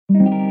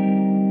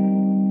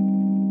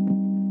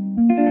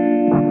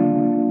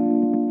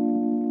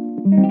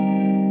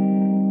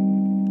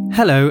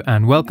Hello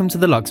and welcome to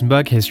the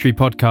Luxembourg History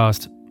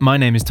Podcast. My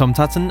name is Tom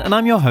Tutton and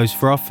I'm your host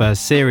for our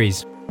first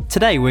series.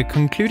 Today we're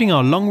concluding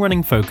our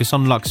long-running focus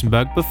on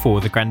Luxembourg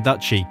before the Grand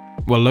Duchy.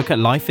 We'll look at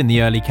life in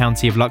the early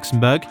county of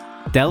Luxembourg,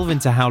 delve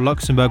into how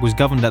Luxembourg was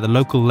governed at the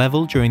local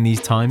level during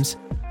these times,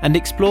 and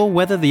explore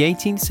whether the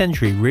 18th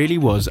century really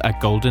was a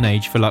golden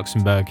age for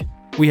Luxembourg.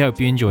 We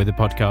hope you enjoy the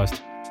podcast.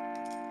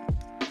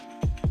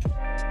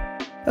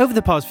 Over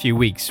the past few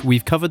weeks,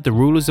 we've covered the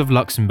rulers of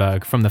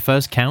Luxembourg from the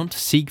first Count,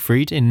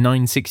 Siegfried, in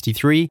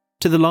 963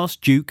 to the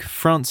last Duke,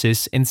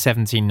 Francis, in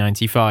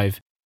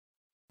 1795.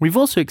 We've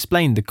also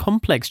explained the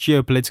complex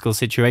geopolitical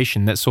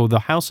situation that saw the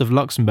House of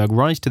Luxembourg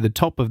rise to the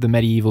top of the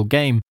medieval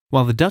game,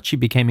 while the duchy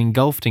became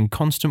engulfed in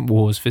constant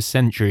wars for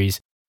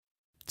centuries.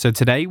 So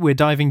today, we're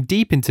diving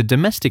deep into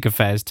domestic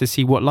affairs to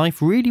see what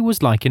life really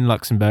was like in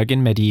Luxembourg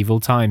in medieval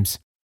times.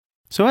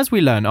 So as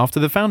we learn, after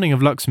the founding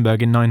of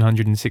Luxembourg in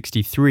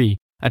 963,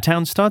 a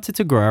town started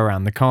to grow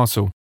around the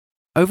castle.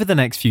 Over the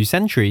next few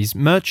centuries,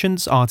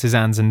 merchants,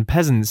 artisans and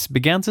peasants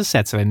began to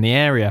settle in the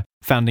area,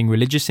 founding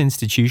religious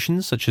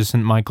institutions such as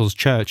St. Michael's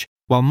Church,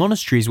 while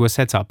monasteries were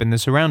set up in the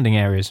surrounding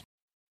areas.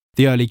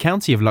 The early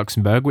county of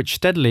Luxembourg, which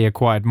steadily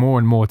acquired more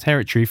and more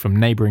territory from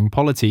neighbouring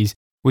polities,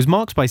 was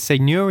marked by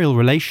seigneurial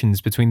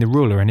relations between the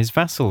ruler and his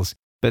vassals,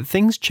 but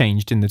things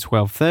changed in the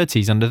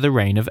 1230s under the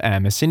reign of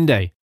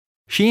Ermesinde.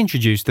 She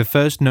introduced the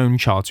first known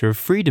charter of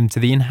freedom to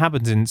the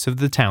inhabitants of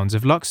the towns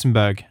of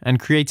Luxembourg and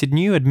created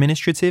new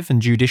administrative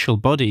and judicial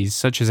bodies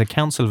such as a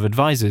council of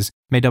advisors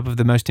made up of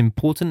the most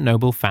important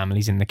noble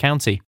families in the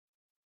county.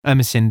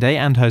 Ermesinde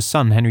and her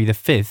son Henry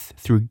V,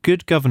 through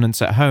good governance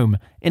at home,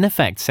 in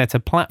effect set a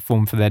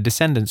platform for their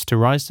descendants to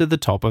rise to the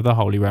top of the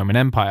Holy Roman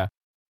Empire.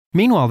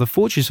 Meanwhile, the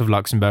fortress of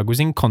Luxembourg was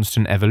in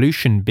constant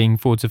evolution, being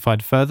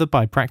fortified further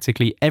by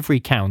practically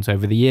every count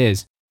over the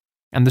years.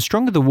 And the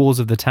stronger the walls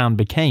of the town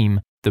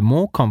became, the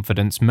more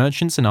confidence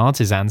merchants and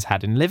artisans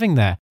had in living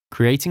there,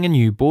 creating a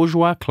new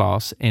bourgeois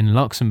class in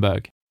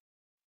Luxembourg.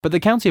 But the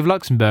county of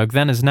Luxembourg,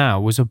 then as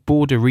now, was a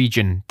border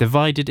region,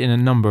 divided in a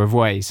number of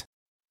ways.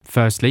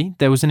 Firstly,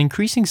 there was an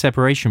increasing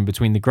separation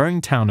between the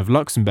growing town of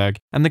Luxembourg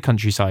and the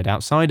countryside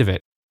outside of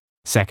it.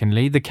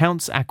 Secondly, the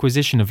Count's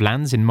acquisition of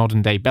lands in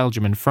modern-day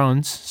Belgium and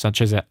France, such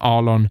as at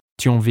Arlon,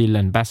 Thionville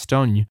and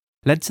Bastogne,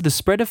 led to the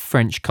spread of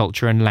French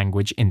culture and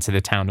language into the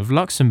town of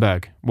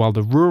Luxembourg, while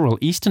the rural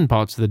eastern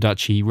parts of the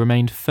duchy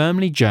remained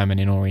firmly German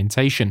in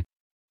orientation.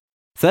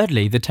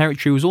 Thirdly, the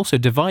territory was also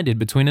divided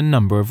between a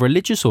number of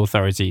religious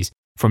authorities,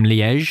 from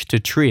Liège to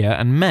Trier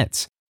and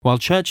Metz, while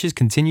churches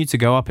continued to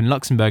go up in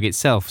Luxembourg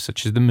itself,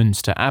 such as the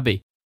Münster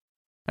Abbey.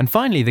 And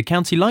finally, the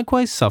county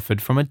likewise suffered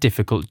from a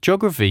difficult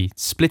geography,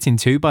 split in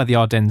two by the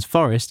Ardennes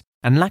forest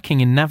and lacking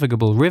in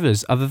navigable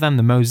rivers other than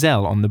the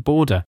Moselle on the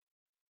border.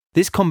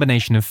 This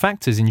combination of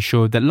factors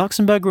ensured that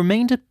Luxembourg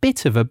remained a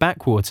bit of a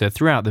backwater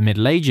throughout the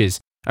Middle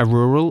Ages, a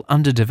rural,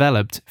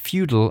 underdeveloped,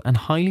 feudal and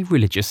highly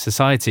religious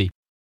society.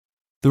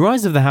 The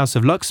rise of the House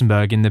of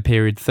Luxembourg in the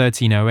period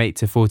 1308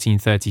 to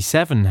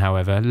 1437,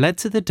 however, led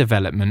to the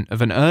development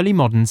of an early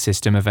modern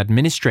system of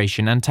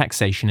administration and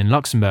taxation in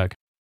Luxembourg.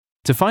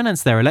 To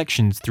finance their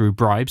elections through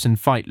bribes and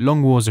fight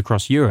long wars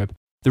across Europe,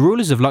 the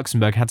rulers of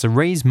Luxembourg had to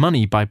raise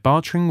money by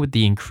bartering with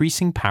the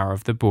increasing power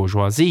of the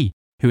bourgeoisie,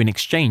 who in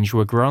exchange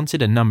were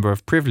granted a number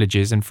of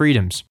privileges and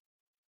freedoms.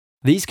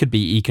 These could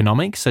be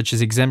economic, such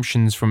as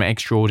exemptions from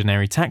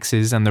extraordinary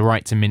taxes and the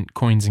right to mint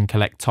coins and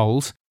collect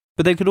tolls,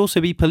 but they could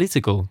also be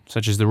political,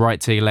 such as the right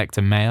to elect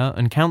a mayor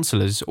and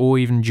councillors or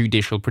even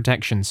judicial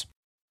protections.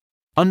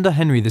 Under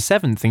Henry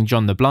VII and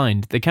John the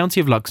Blind, the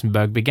county of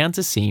Luxembourg began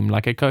to seem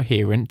like a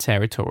coherent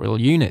territorial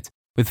unit,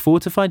 with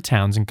fortified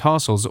towns and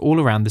castles all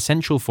around the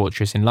central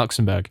fortress in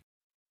Luxembourg.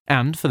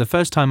 And, for the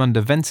first time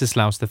under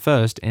Wenceslaus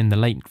I in the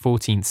late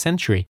 14th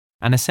century,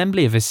 an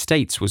Assembly of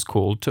Estates was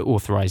called to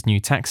authorise new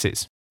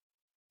taxes.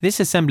 This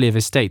Assembly of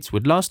Estates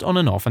would last on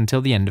and off until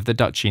the end of the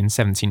duchy in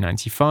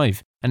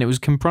 1795, and it was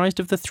comprised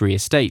of the three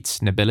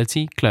estates,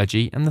 nobility,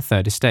 clergy and the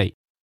third estate.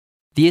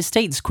 The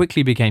estates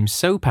quickly became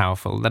so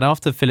powerful that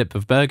after Philip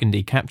of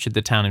Burgundy captured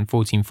the town in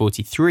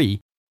 1443,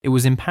 it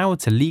was empowered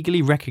to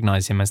legally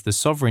recognise him as the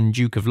sovereign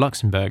Duke of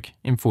Luxembourg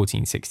in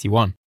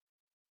 1461.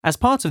 As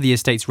part of the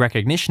estate's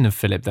recognition of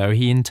Philip, though,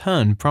 he in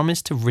turn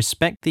promised to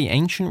respect the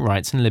ancient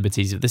rights and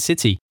liberties of the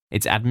city,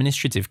 its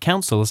administrative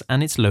councils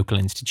and its local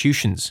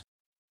institutions.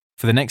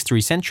 For the next 3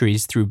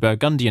 centuries, through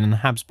Burgundian and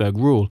Habsburg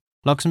rule,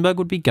 Luxembourg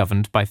would be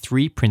governed by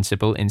 3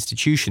 principal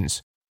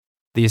institutions.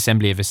 The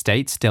Assembly of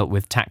Estates dealt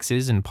with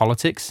taxes and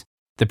politics,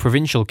 the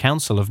Provincial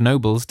Council of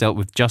Nobles dealt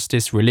with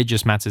justice,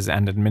 religious matters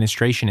and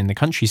administration in the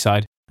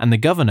countryside, and the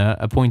governor,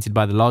 appointed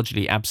by the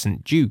largely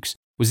absent dukes,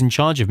 was in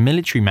charge of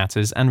military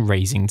matters and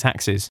raising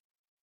taxes.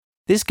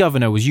 This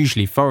governor was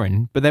usually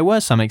foreign, but there were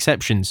some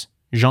exceptions.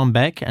 Jean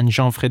Bec and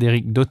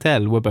Jean-Frédéric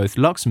d'Hôtel were both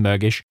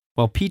Luxembourgish,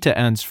 while Peter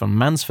Ernst von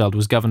Mansfeld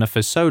was governor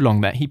for so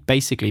long that he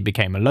basically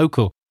became a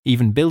local,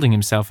 even building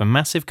himself a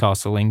massive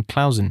castle in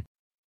Clausen.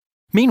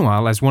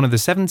 Meanwhile, as one of the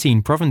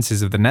 17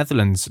 provinces of the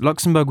Netherlands,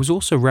 Luxembourg was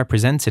also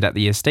represented at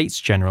the Estates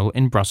General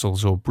in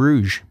Brussels or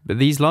Bruges, but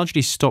these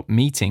largely stopped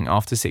meeting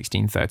after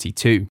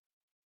 1632.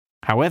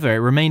 However, it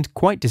remained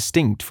quite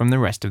distinct from the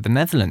rest of the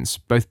Netherlands,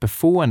 both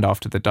before and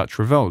after the Dutch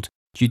Revolt,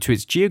 due to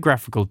its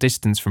geographical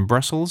distance from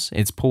Brussels,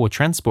 its poor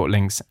transport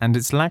links, and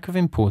its lack of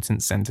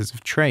important centres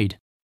of trade.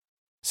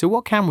 So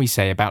what can we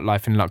say about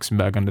life in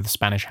Luxembourg under the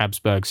Spanish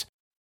Habsburgs?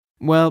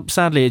 Well,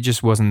 sadly it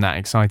just wasn't that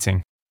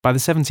exciting. By the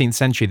 17th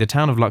century, the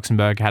town of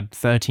Luxembourg had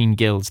 13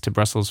 guilds to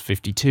Brussels'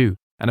 52,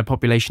 and a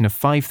population of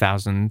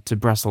 5,000 to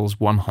Brussels'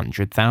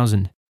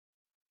 100,000.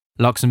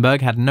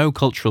 Luxembourg had no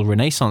cultural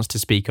renaissance to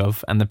speak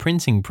of, and the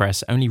printing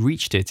press only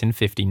reached it in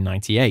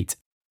 1598.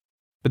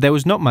 But there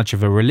was not much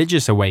of a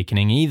religious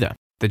awakening either.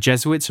 The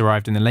Jesuits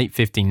arrived in the late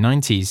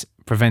 1590s,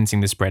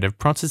 preventing the spread of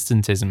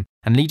Protestantism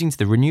and leading to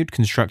the renewed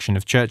construction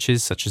of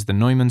churches such as the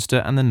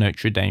Neumünster and the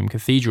Notre Dame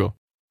Cathedral.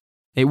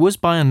 It was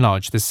by and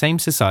large the same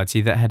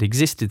society that had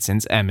existed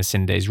since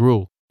Ermesinde's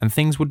rule, and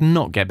things would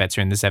not get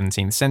better in the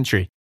 17th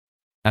century.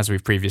 As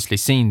we've previously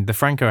seen, the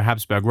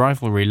Franco-Habsburg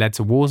rivalry led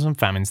to wars and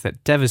famines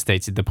that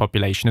devastated the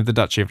population of the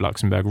Duchy of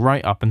Luxembourg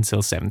right up until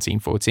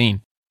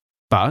 1714.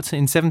 But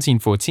in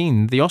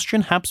 1714, the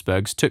Austrian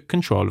Habsburgs took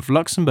control of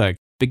Luxembourg,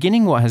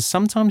 beginning what has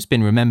sometimes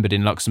been remembered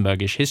in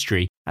Luxembourgish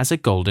history as a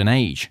golden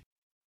age.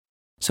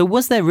 So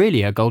was there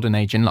really a golden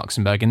age in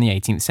Luxembourg in the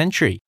 18th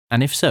century?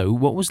 And if so,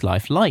 what was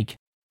life like?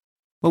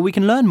 Well, we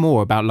can learn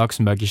more about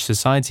Luxembourgish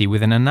society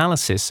with an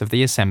analysis of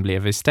the Assembly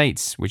of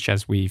Estates, which,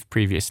 as we've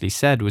previously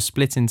said, was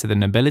split into the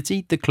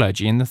nobility, the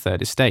clergy, and the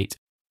Third Estate.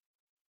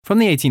 From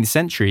the 18th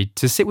century,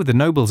 to sit with the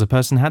nobles, a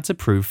person had to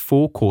prove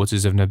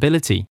 4/4 of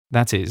nobility,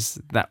 that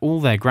is, that all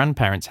their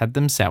grandparents had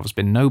themselves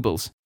been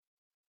nobles.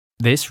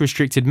 This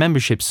restricted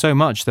membership so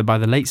much that by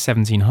the late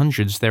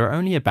 1700s there were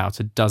only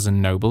about a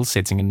dozen nobles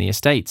sitting in the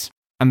estates,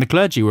 and the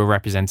clergy were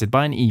represented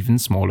by an even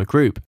smaller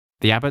group.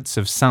 The abbots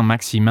of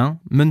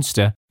Saint-Maximin,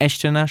 Münster,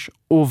 Echternach,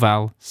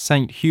 Orval,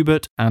 St.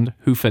 Hubert, and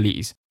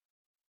Houffalize.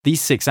 These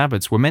 6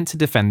 abbots were meant to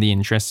defend the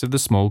interests of the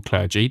small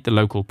clergy, the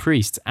local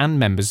priests, and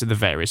members of the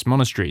various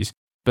monasteries,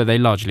 but they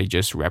largely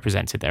just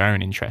represented their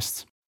own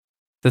interests.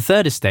 The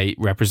Third Estate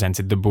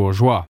represented the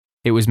bourgeois.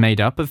 It was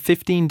made up of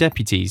 15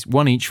 deputies,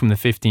 1 each from the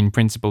 15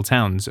 principal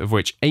towns, of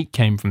which 8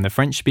 came from the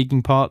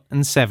French-speaking part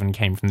and 7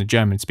 came from the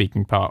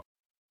German-speaking part.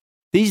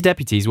 These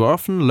deputies were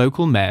often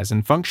local mayors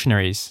and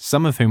functionaries,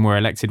 some of whom were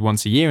elected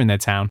once a year in their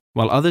town,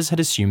 while others had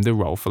assumed the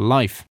role for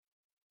life.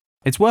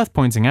 It's worth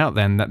pointing out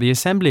then that the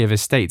Assembly of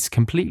Estates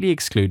completely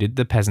excluded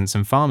the peasants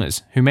and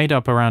farmers, who made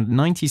up around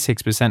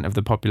 96% of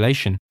the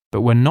population, but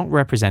were not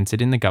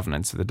represented in the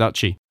governance of the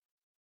duchy.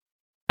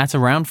 At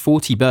around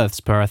 40 births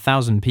per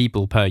 1,000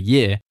 people per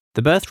year,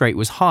 the birth rate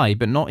was high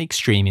but not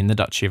extreme in the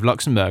Duchy of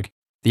Luxembourg.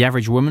 The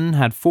average woman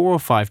had 4 or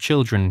 5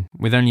 children,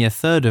 with only a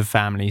third of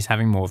families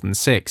having more than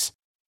 6.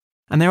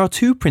 And there are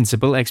 2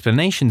 principal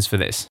explanations for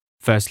this.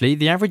 Firstly,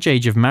 the average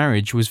age of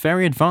marriage was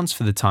very advanced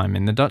for the time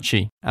in the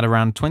duchy, at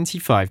around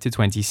 25 to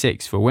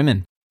 26 for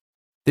women.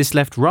 This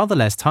left rather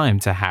less time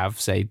to have,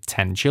 say,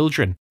 10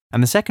 children.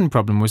 And the second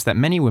problem was that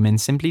many women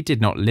simply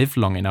did not live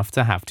long enough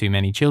to have too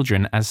many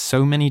children, as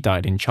so many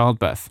died in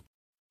childbirth.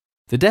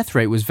 The death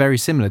rate was very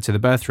similar to the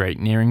birth rate,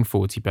 nearing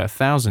 40 per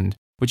 1,000,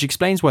 which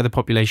explains why the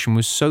population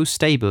was so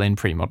stable in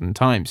pre-modern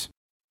times.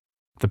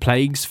 The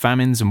plagues,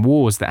 famines, and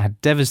wars that had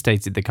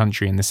devastated the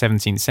country in the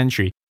 17th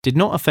century did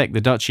not affect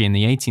the duchy in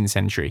the 18th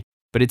century,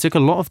 but it took a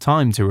lot of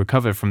time to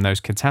recover from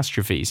those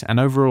catastrophes, and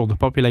overall the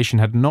population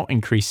had not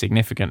increased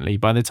significantly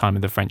by the time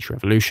of the French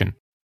Revolution.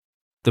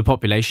 The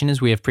population,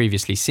 as we have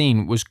previously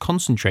seen, was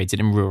concentrated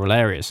in rural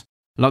areas.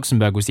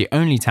 Luxembourg was the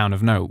only town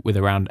of note with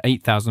around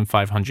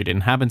 8,500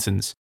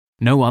 inhabitants.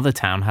 No other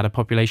town had a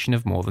population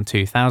of more than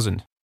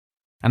 2,000.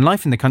 And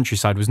life in the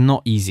countryside was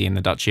not easy in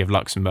the Duchy of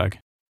Luxembourg.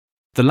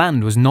 The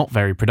land was not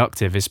very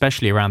productive,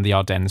 especially around the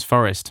Ardennes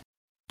forest.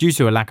 Due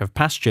to a lack of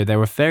pasture, there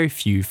were very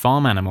few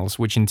farm animals,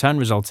 which in turn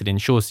resulted in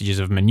shortages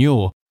of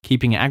manure,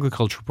 keeping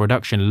agricultural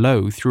production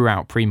low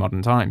throughout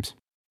pre-modern times.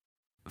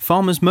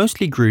 Farmers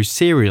mostly grew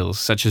cereals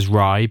such as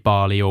rye,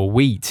 barley, or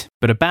wheat,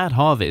 but a bad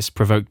harvest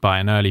provoked by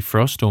an early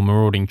frost or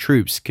marauding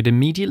troops could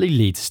immediately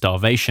lead to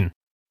starvation.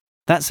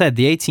 That said,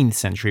 the 18th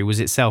century was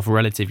itself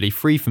relatively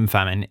free from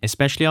famine,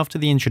 especially after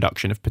the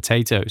introduction of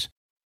potatoes.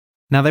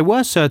 Now, there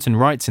were certain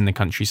rights in the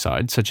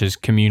countryside, such as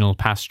communal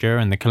pasture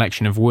and the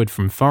collection of wood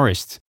from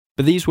forests,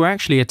 but these were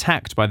actually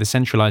attacked by the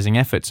centralizing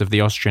efforts of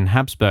the Austrian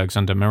Habsburgs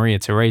under Maria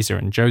Theresa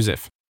and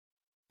Joseph.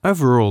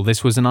 Overall,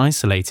 this was an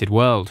isolated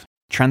world.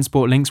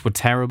 Transport links were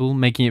terrible,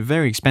 making it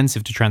very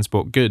expensive to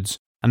transport goods,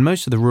 and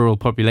most of the rural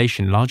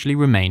population largely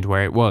remained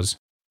where it was.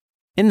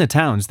 In the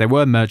towns, there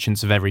were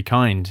merchants of every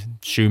kind: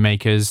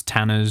 shoemakers,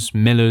 tanners,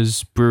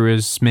 millers,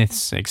 brewers,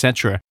 smiths,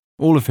 etc.,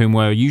 all of whom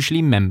were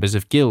usually members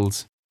of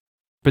guilds.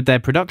 But their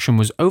production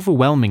was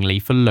overwhelmingly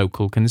for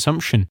local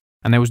consumption,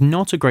 and there was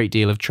not a great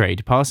deal of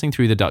trade passing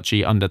through the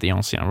duchy under the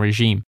Ancien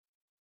Regime.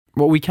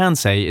 What we can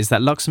say is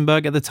that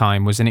Luxembourg at the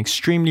time was an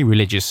extremely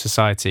religious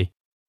society.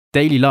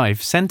 Daily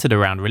life centered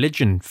around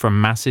religion, from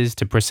masses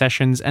to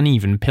processions and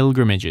even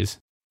pilgrimages.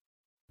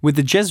 With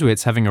the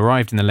Jesuits having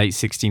arrived in the late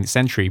 16th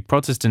century,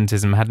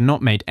 Protestantism had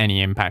not made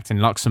any impact in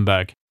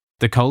Luxembourg.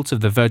 The cult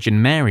of the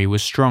Virgin Mary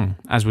was strong,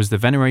 as was the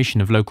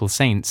veneration of local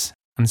saints,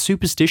 and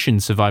superstition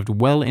survived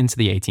well into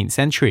the 18th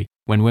century,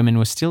 when women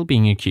were still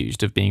being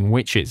accused of being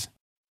witches.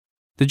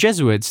 The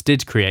Jesuits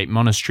did create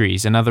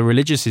monasteries and other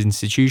religious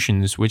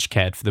institutions which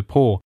cared for the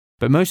poor,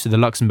 but most of the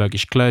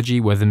Luxembourgish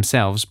clergy were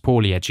themselves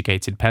poorly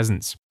educated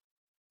peasants.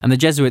 And the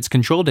Jesuits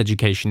controlled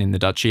education in the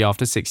duchy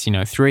after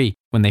 1603,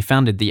 when they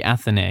founded the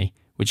Athénée,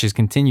 which has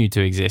continued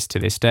to exist to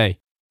this day.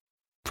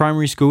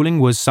 Primary schooling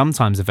was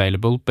sometimes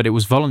available, but it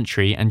was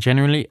voluntary and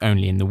generally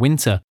only in the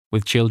winter,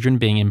 with children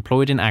being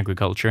employed in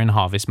agriculture in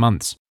harvest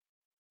months.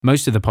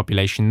 Most of the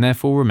population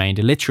therefore remained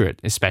illiterate,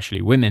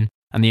 especially women,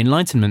 and the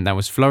Enlightenment that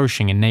was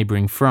flourishing in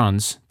neighbouring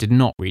France did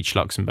not reach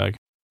Luxembourg.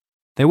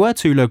 There were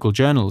 2 local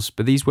journals,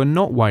 but these were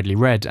not widely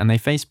read and they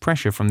faced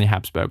pressure from the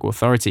Habsburg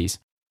authorities.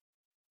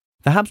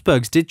 The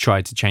Habsburgs did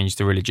try to change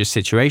the religious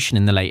situation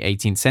in the late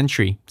 18th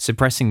century,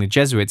 suppressing the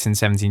Jesuits in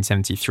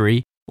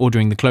 1773,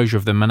 ordering the closure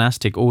of the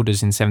monastic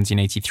orders in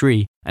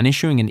 1783, and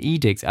issuing an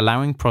edict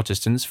allowing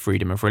Protestants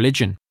freedom of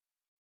religion.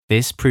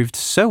 This proved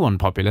so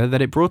unpopular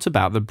that it brought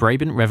about the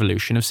Brabant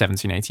Revolution of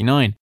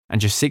 1789,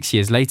 and just 6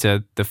 years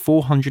later, the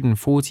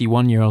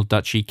 441-year-old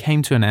duchy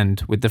came to an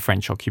end with the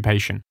French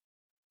occupation.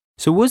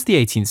 So was the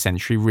 18th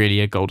century really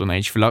a golden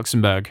age for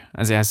Luxembourg,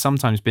 as it has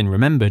sometimes been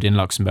remembered in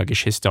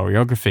Luxembourgish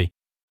historiography?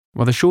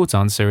 Well, the short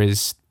answer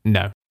is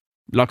no.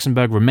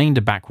 Luxembourg remained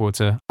a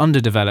backwater,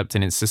 underdeveloped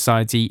in its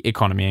society,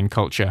 economy and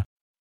culture.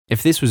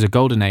 If this was a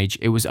golden age,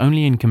 it was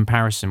only in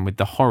comparison with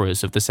the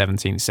horrors of the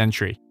 17th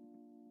century.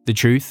 The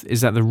truth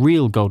is that the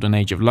real golden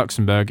age of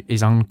Luxembourg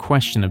is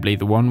unquestionably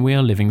the one we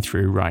are living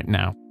through right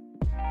now.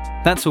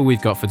 That's all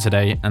we've got for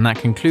today, and that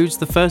concludes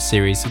the first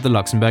series of the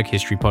Luxembourg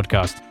History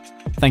Podcast.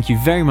 Thank you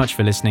very much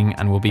for listening,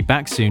 and we'll be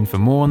back soon for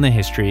more on the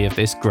history of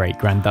this great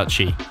Grand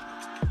Duchy.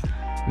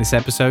 This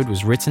episode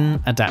was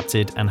written,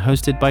 adapted, and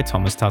hosted by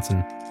Thomas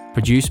Tutton,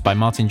 produced by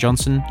Martin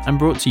Johnson, and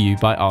brought to you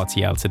by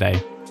RTL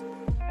Today.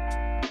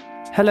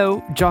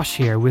 Hello, Josh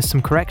here with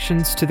some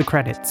corrections to the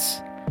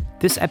credits.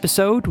 This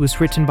episode was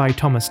written by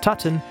Thomas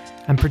Tutton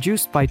and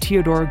produced by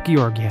Theodor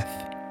Georgiev.